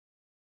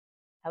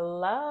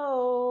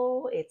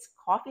Hello, it's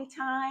coffee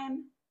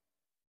time.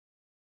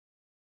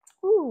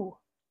 Ooh,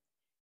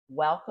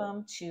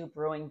 welcome to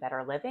Brewing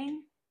Better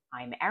Living.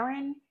 I'm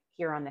Erin.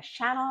 Here on this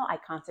channel, I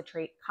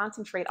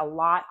concentrate a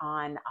lot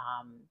on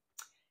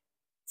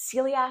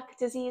celiac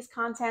disease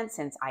content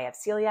since I have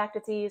celiac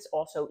disease,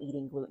 also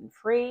eating gluten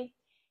free.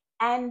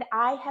 And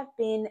I have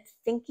been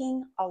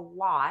thinking a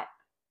lot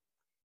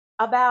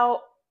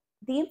about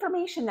the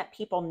information that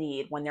people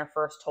need when they're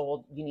first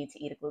told you need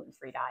to eat a gluten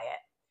free diet.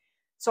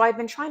 So I've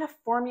been trying to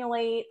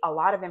formulate a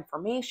lot of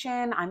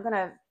information. I'm going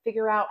to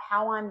figure out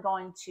how I'm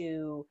going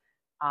to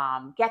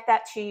get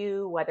that to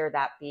you, whether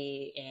that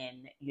be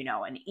in,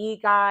 an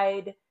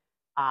ebook,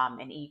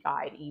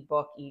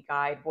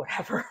 e-guide,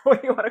 whatever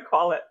what you want to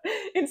call it,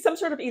 in some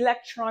sort of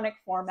electronic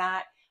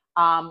format.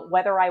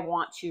 Whether I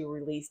want to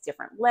release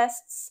different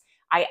lists.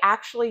 I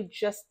actually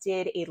just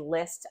did a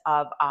list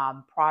of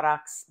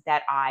products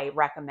that I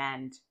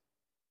recommend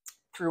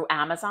through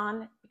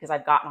Amazon because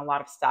I've gotten a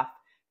lot of stuff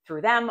through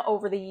them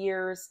over the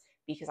years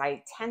because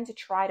I tend to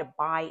try to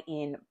buy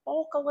in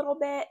bulk a little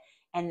bit.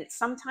 And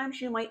sometimes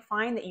you might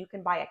find that you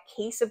can buy a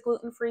case of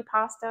gluten-free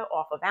pasta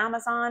off of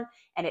Amazon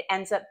and it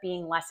ends up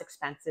being less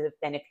expensive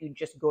than if you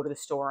just go to the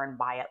store and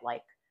buy it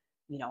like,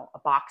 a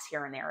box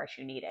here and there as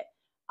you need it.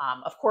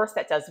 Of course,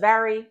 that does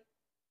vary.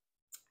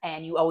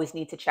 And you always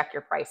need to check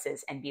your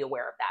prices and be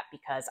aware of that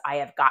because I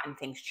have gotten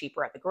things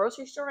cheaper at the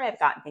grocery store. I have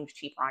gotten things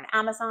cheaper on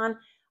Amazon.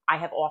 I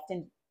have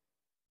often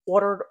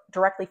ordered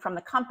directly from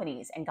the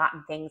companies and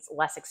gotten things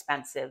less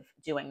expensive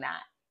doing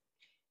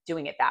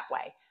it that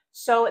way.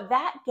 So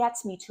that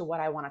gets me to what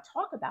I want to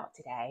talk about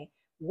today,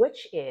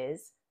 which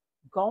is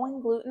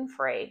going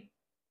gluten-free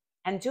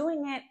and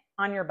doing it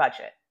on your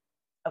budget.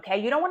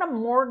 Okay, you don't want to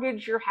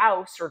mortgage your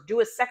house or do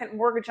a second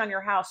mortgage on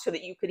your house so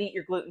that you could eat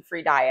your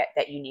gluten-free diet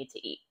that you need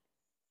to eat.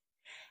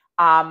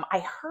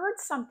 I heard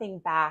something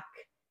back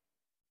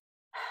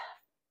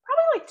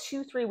probably like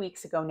 2-3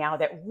 weeks ago now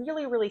that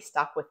really, really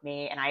stuck with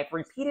me. And I've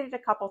repeated it a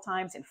couple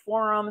times in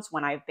forums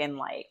when I've been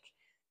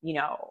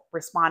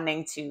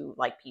responding to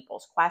like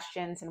people's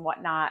questions and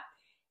whatnot.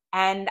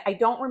 And I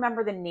don't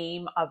remember the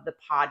name of the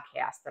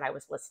podcast that I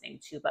was listening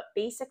to, but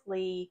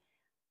basically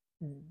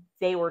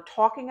they were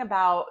talking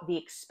about the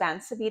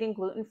expense of eating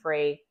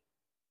gluten-free.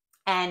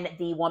 And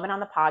the woman on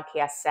the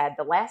podcast said,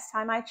 the last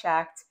time I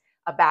checked,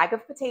 a bag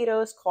of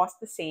potatoes cost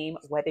the same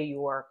whether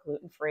you are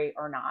gluten-free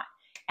or not.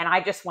 And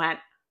I just went,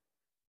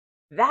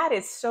 that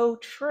is so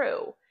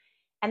true.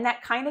 And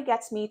that kind of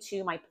gets me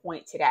to my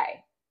point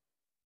today.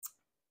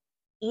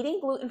 Eating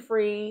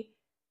gluten-free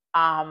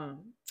on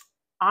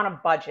a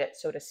budget,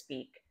 so to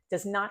speak,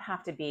 does not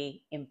have to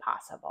be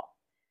impossible.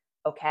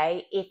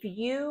 Okay? If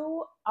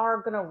you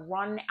are going to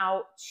run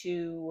out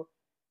to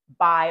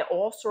buy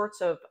all sorts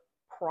of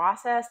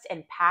processed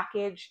and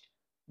packaged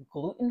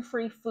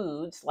gluten-free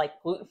foods, like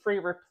gluten-free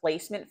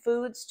replacement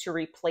foods to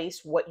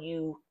replace what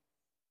you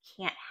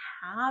can't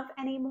have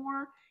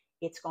anymore,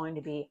 it's going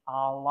to be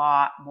a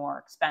lot more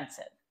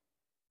expensive.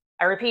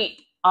 I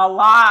repeat, a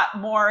lot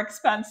more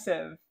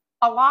expensive.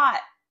 A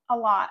lot.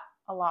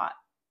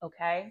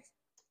 Okay?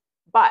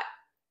 But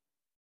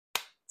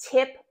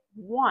tip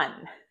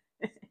one,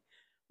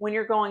 when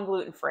you're going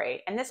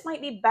gluten-free, and this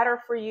might be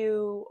better for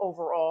you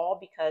overall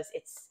because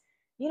it's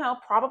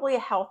probably a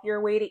healthier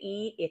way to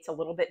eat. It's a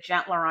little bit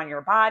gentler on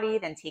your body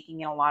than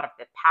taking in a lot of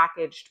the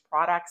packaged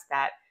products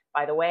that,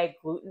 by the way,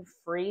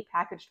 gluten-free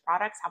packaged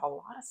products have a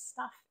lot of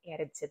stuff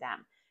added to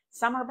them.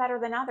 Some are better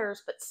than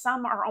others, but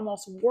some are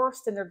almost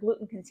worse than their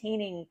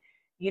gluten-containing,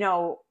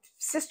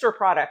 sister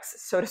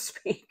products, so to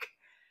speak.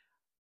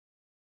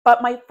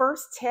 But my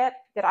first tip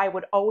that I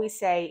would always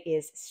say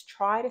is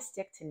try to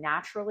stick to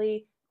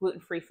naturally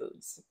gluten-free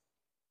foods.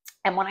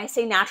 And when I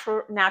say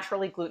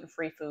naturally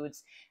gluten-free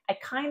foods, I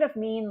kind of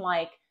mean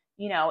like,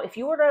 if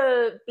you were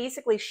to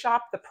basically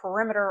shop the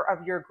perimeter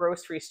of your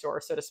grocery store,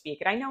 so to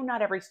speak, and I know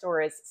not every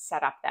store is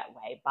set up that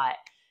way, but,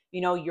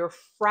 your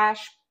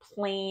fresh,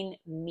 plain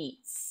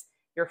meats,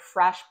 your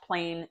fresh,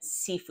 plain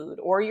seafood,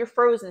 or your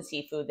frozen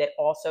seafood that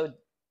also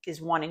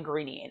is one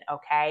ingredient,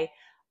 okay?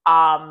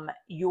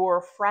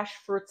 Your fresh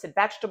fruits and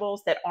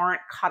vegetables that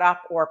aren't cut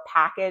up or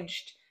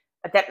packaged,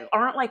 that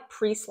aren't like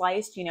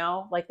pre-sliced,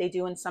 like they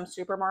do in some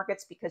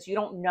supermarkets, because you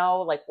don't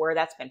know like where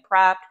that's been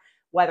prepped,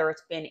 whether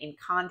it's been in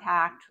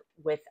contact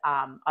with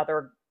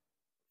other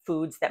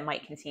foods that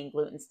might contain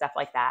gluten, stuff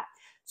like that.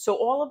 So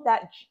all of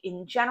that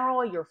in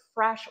general, your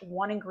fresh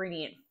one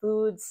ingredient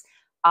foods,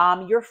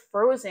 your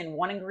frozen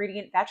one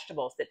ingredient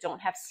vegetables that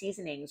don't have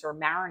seasonings or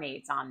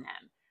marinades on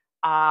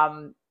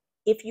them.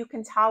 If you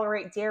can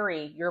tolerate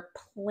dairy, your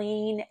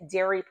plain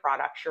dairy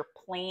products, your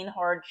plain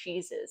hard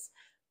cheeses,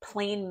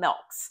 plain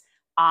milks,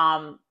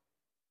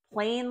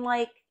 plain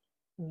like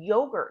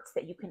yogurts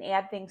that you can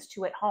add things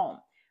to at home.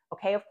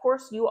 Okay, of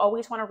course, you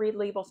always want to read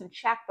labels and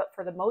check, but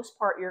for the most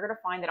part, you're going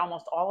to find that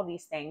almost all of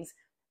these things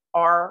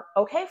are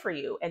okay for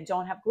you and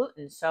don't have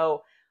gluten.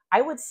 So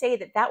I would say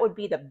that that would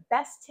be the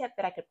best tip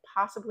that I could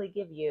possibly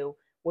give you,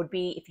 would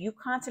be if you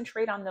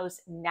concentrate on those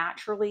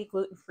naturally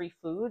gluten-free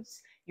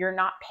foods, you're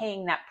not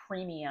paying that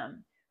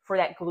premium for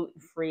that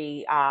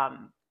gluten-free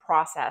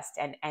processed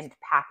and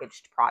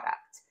packaged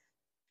product.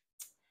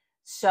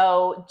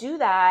 So do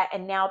that.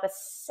 And now the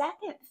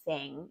second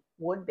thing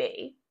would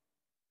be,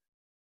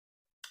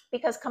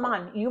 because come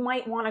on, you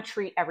might want to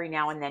treat every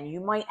now and then. You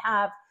might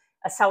have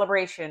a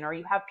celebration, or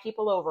you have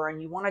people over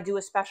and you want to do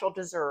a special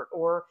dessert,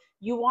 or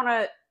you want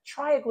to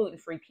try a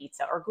gluten-free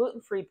pizza or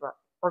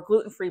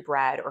gluten-free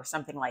bread or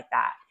something like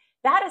that.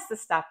 That is the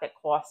stuff that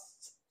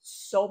costs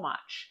so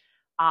much.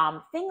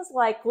 Things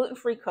like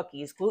gluten-free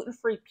cookies,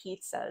 gluten-free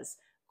pizzas,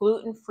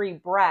 gluten-free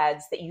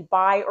breads that you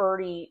buy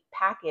already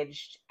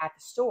packaged at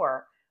the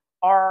store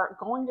are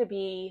going to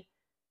be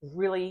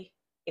really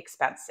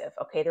expensive.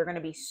 Okay, they're going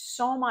to be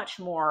so much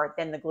more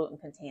than the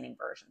gluten-containing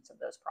versions of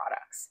those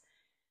products.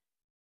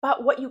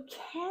 But what you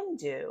can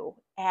do,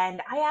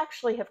 and I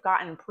actually have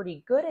gotten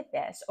pretty good at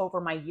this over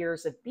my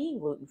years of being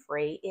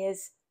gluten-free,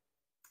 is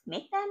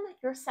make them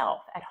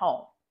yourself at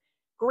home.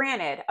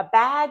 Granted, a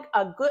bag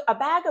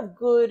of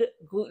good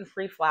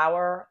gluten-free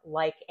flour,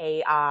 like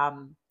they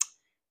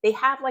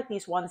have like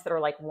these ones that are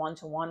like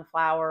 1-to-1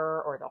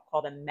 flour, or they'll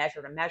call them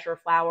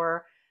measure-to-measure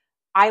flour.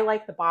 I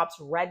like the Bob's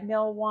Red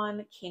Mill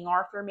one. King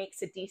Arthur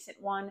makes a decent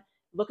one.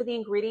 Look at the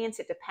ingredients.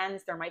 It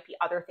depends. There might be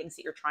other things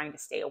that you're trying to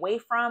stay away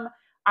from.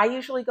 I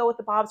usually go with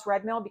the Bob's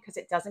Red Mill because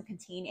it doesn't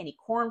contain any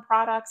corn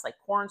products like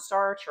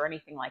cornstarch or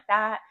anything like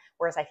that,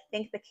 whereas I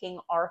think the King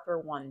Arthur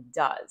one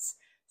does.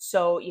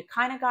 So you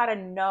kind of got to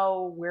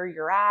know where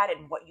you're at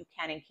and what you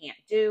can and can't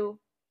do.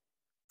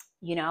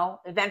 You know,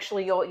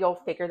 eventually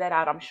you'll figure that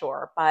out, I'm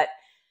sure. But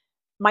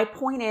my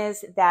point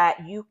is that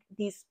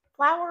these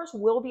flours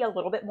will be a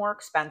little bit more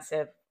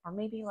expensive, or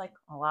maybe like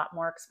a lot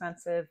more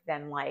expensive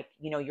than like,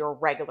 you know, your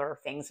regular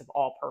things of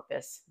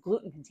all-purpose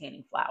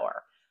gluten-containing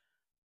flour.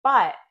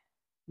 But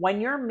when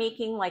you're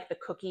making like the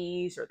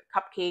cookies or the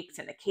cupcakes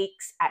and the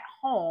cakes at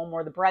home,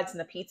 or the breads and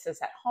the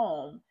pizzas at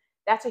home,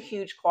 that's a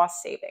huge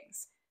cost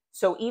savings.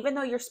 So even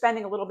though you're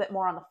spending a little bit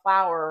more on the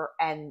flour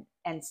and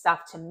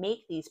stuff to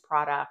make these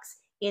products,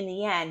 in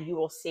the end, you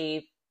will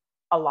save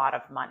a lot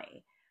of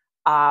money.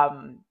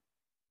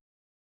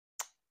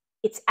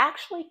 It's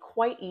actually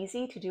quite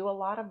easy to do a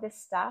lot of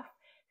this stuff.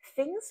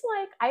 Things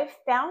like, I've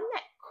found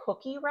that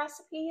cookie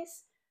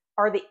recipes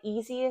are the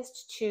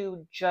easiest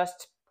to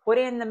just put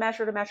in the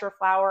measure-to-measure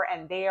flour,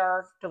 and they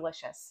are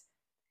delicious.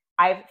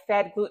 I've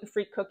fed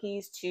gluten-free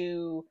cookies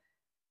to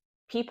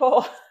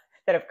people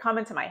that have come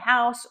into my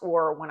house,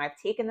 or when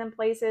I've taken them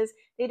places,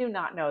 they do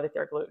not know that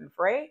they're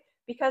gluten-free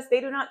because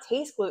they do not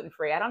taste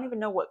gluten-free. I don't even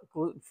know what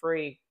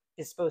gluten-free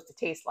is supposed to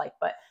taste like,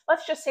 but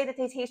let's just say that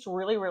they taste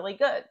really, really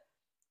good.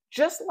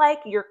 Just like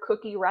your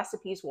cookie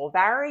recipes will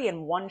vary,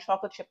 and one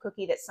chocolate chip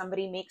cookie that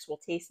somebody makes will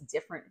taste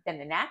different than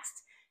the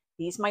next,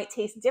 these might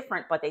taste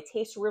different, but they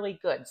taste really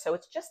good. So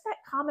it's just that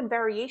common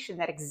variation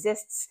that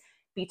exists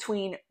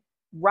between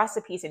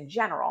recipes in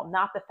general,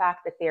 not the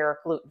fact that they're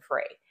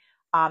gluten-free.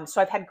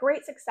 So I've had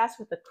great success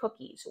with the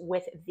cookies,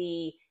 with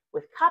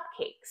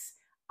cupcakes,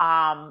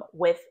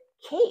 with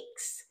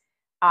cakes,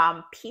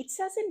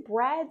 pizzas and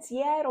breads.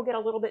 Yeah, it'll get a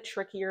little bit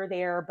trickier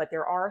there, but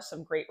there are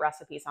some great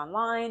recipes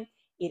online.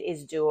 It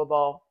is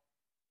doable.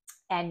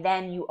 And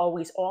then you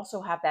always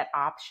also have that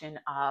option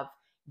of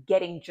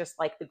getting just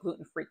like the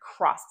gluten-free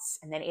crusts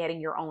and then adding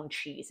your own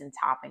cheese and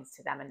toppings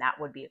to them. And that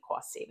would be a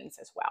cost savings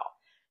as well.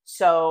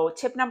 So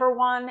tip number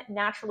 1,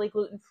 naturally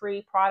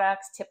gluten-free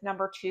products. Tip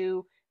number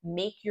 2,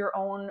 make your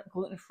own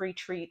gluten-free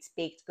treats,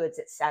 baked goods,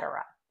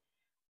 etc.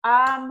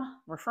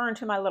 Referring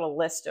to my little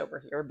list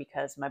over here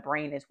because my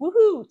brain is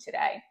woohoo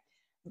today.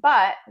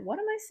 But what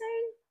am I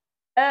saying?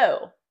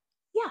 Oh,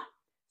 yeah.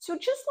 So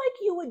just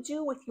like you would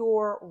do with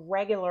your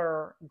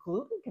regular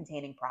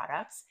gluten-containing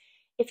products,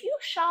 if you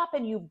shop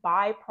and you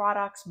buy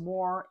products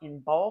more in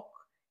bulk,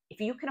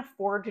 if you can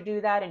afford to do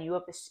that and you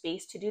have the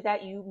space to do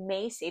that, you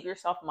may save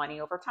yourself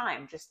money over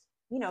time. Just,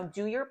 you know,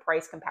 do your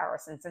price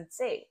comparisons and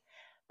see.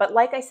 But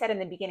like I said in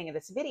the beginning of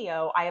this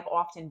video, I have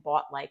often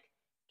bought like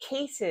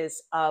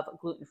cases of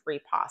gluten-free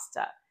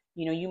pasta.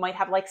 You know, you might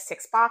have like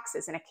 6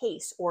 boxes in a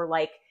case, or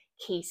like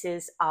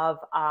cases of,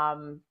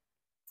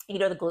 you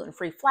know, the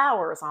gluten-free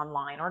flours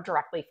online or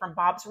directly from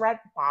Bob's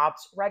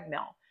Red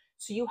Mill.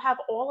 So you have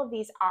all of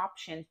these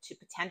options to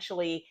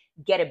potentially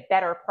get a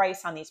better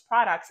price on these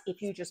products if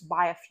you just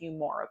buy a few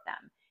more of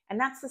them. And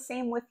that's the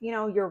same with, you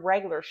know, your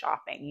regular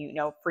shopping, you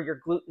know, for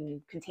your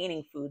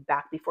gluten-containing food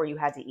back before you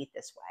had to eat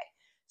this way.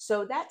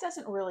 So that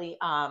doesn't really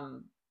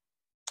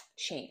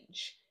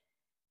change.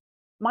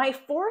 My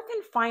 4th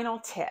and final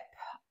tip,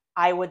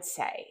 I would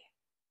say,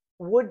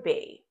 would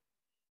be,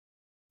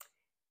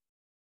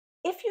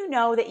 if you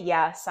know that,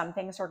 yeah, some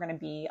things are going to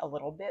be a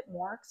little bit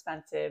more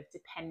expensive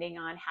depending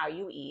on how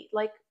you eat.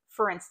 Like,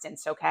 for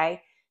instance,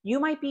 okay,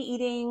 you might be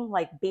eating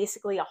like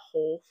basically a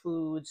whole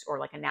foods or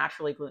like a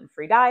naturally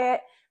gluten-free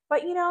diet,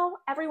 but you know,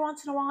 every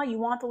once in a while you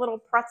want a little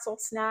pretzel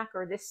snack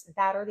or this,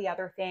 that, or the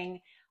other thing.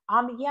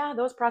 Yeah,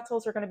 those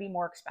pretzels are going to be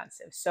more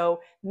expensive.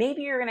 So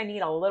maybe you're going to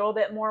need a little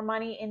bit more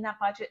money in that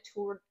budget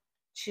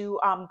to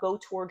go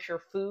towards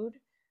your food.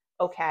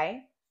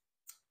 Okay.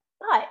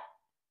 But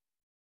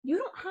you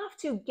don't have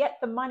to get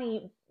the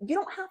money, you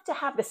don't have to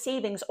have the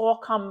savings all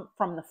come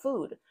from the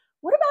food.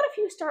 What about if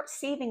you start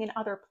saving in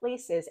other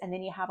places and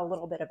then you have a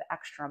little bit of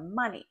extra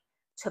money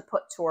to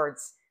put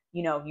towards,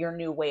 your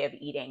new way of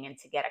eating and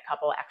to get a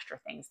couple extra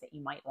things that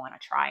you might want to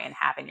try and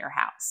have in your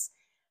house?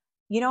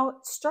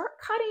 Start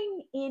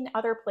cutting in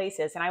other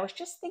places. And I was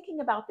just thinking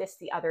about this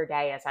the other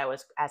day as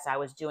I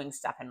was doing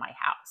stuff in my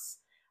house.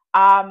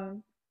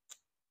 Um,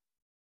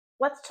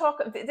 let's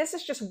talk. This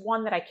is just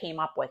one that I came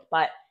up with,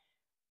 but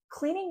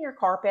cleaning your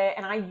carpet,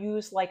 and I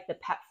use like the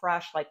Pet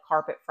Fresh, like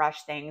Carpet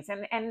Fresh things,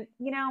 and I'm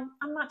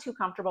not too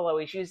comfortable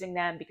always using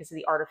them because of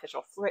the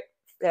artificial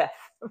the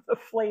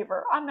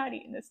flavor. I'm not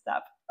eating this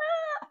stuff.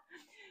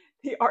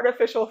 The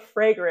artificial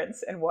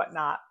fragrance and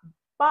whatnot.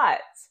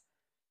 But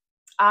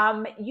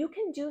you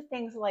can do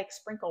things like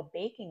sprinkle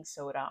baking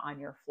soda on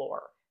your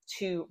floor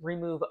to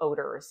remove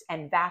odors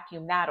and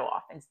vacuum that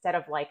off instead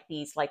of like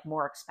these like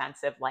more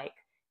expensive like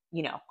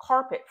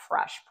Carpet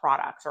Fresh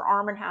products or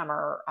Arm and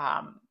Hammer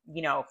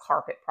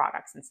carpet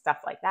products and stuff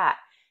like that.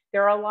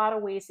 There are a lot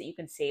of ways that you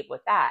can save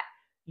with that.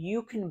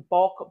 You can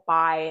bulk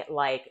buy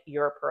like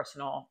your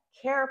personal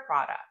care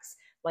products.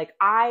 Like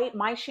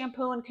my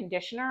shampoo and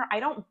conditioner,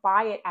 I don't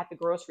buy it at the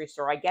grocery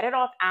store. I get it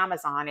off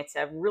Amazon. It's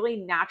a really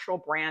natural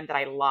brand that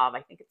I love. I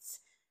think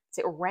it's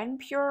a Ren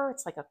Pure.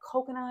 It's like a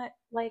coconut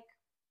like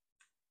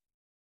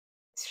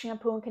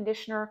shampoo and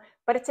conditioner,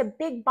 but it's a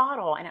big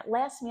bottle and it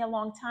lasts me a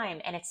long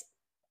time. And it's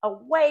a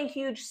way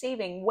huge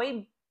saving,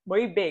 way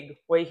big,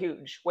 way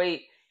huge,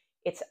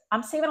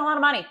 I'm saving a lot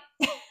of money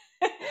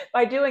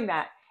by doing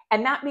that.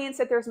 And that means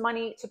that there's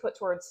money to put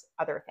towards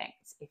other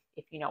things,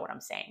 if you know what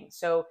I'm saying.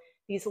 So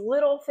these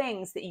little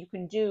things that you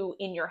can do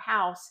in your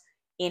house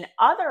in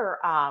other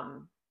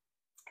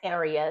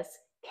areas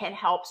can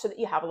help so that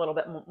you have a little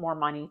bit more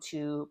money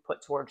to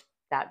put towards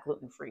that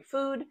gluten-free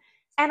food.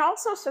 And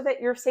also so that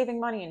you're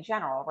saving money in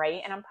general,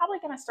 right? And I'm probably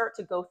going to start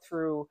to go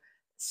through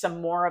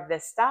some more of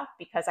this stuff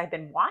because I've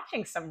been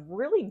watching some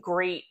really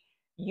great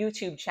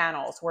YouTube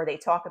channels where they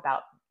talk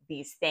about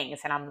these things.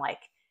 And I'm like,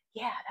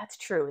 yeah, that's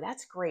true.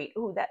 That's great.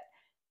 Ooh,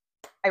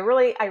 I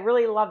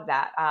really love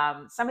that.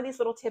 Some of these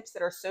little tips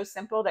that are so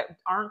simple that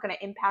aren't going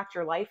to impact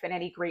your life in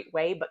any great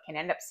way, but can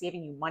end up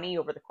saving you money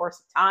over the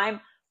course of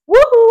time.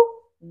 Woohoo!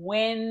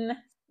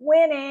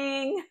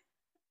 Winning.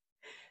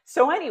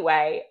 So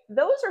anyway,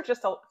 those are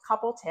just a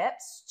couple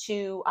tips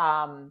to,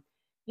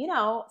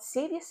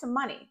 save you some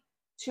money.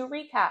 To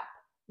recap,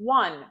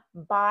 1,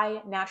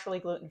 buy naturally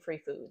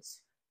gluten-free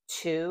foods.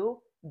 2,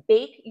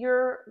 bake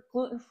your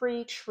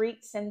gluten-free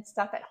treats and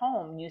stuff at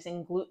home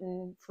using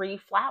gluten-free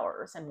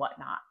flours and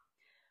whatnot.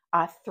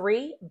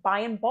 3, buy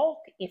in bulk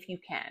if you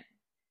can,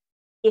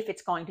 if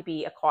it's going to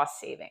be a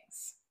cost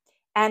savings.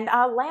 And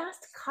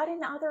last, cut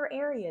in other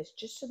areas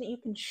just so that you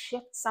can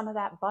shift some of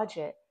that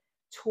budget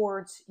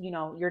towards,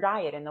 your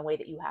diet and the way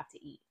that you have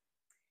to eat.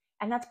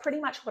 And that's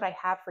pretty much what I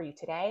have for you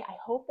today. I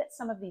hope that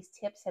some of these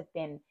tips have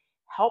been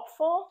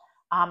helpful.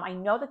 I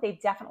know that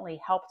they've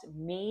definitely helped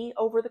me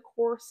over the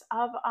course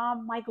of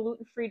my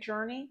gluten-free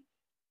journey.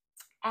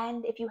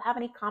 And if you have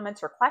any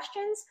comments or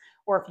questions,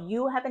 or if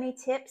you have any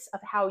tips of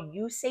how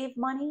you save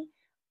money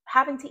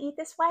having to eat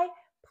this way,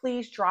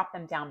 please drop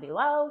them down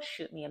below,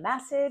 shoot me a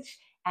message.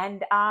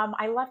 And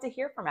I love to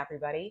hear from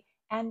everybody.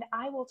 And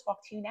I will talk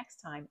to you next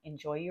time.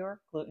 Enjoy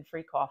your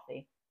gluten-free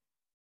coffee.